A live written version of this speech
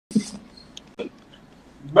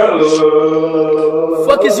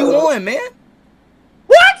Fuck is you on, man?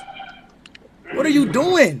 What? What are you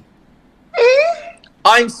doing?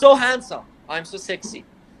 I'm so handsome. I'm so sexy.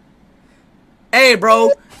 Hey,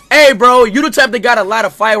 bro. Hey, bro. You the type that got a lot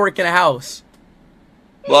of firework in the house.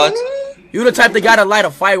 What? You the type that got a light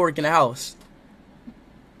a firework in the house.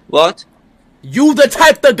 What? You the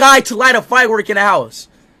type the guy to light a firework in the house.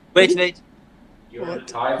 Wait.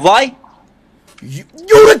 Why? You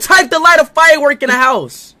the type to light a firework in the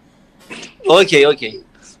house. Okay.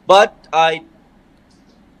 But I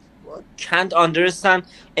can't understand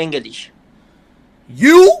English.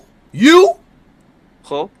 You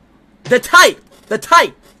Ho? the type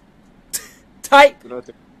of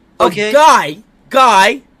Okay. guy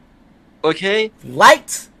Okay.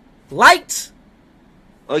 light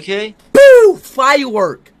Okay. boo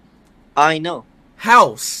firework I know.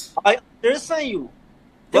 house. I understand you.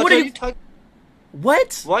 Then What are you talking?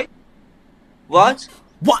 What? Why? What?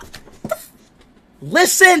 What?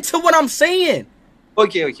 Listen to what I'm saying.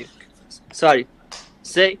 Okay. Sorry.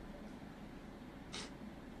 Say.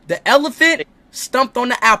 The elephant stumped on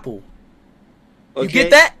the apple. Okay. You get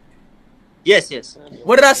that? Yes.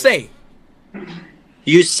 What did I say?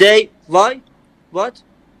 You say why? What?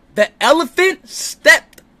 The elephant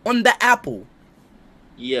stepped on the apple.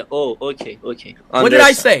 Yeah. Oh. Okay. What did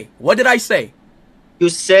I say? What did I say? You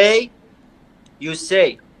say.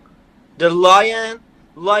 The lion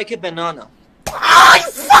like a banana. Ah,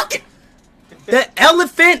 you fucking. The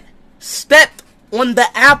elephant stepped on the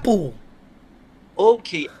apple.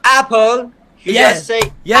 Okay. Apple. You just say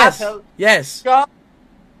Yes. apple. Yes. Job.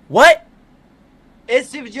 What?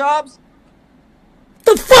 Steve Jobs.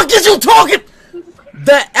 The fuck is you talking?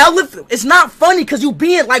 The elephant. It's not funny because you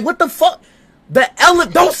being like, what the fuck? The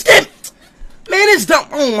elephant. Don't skip. Man, it's dumb.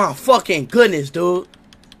 Oh my fucking goodness, dude.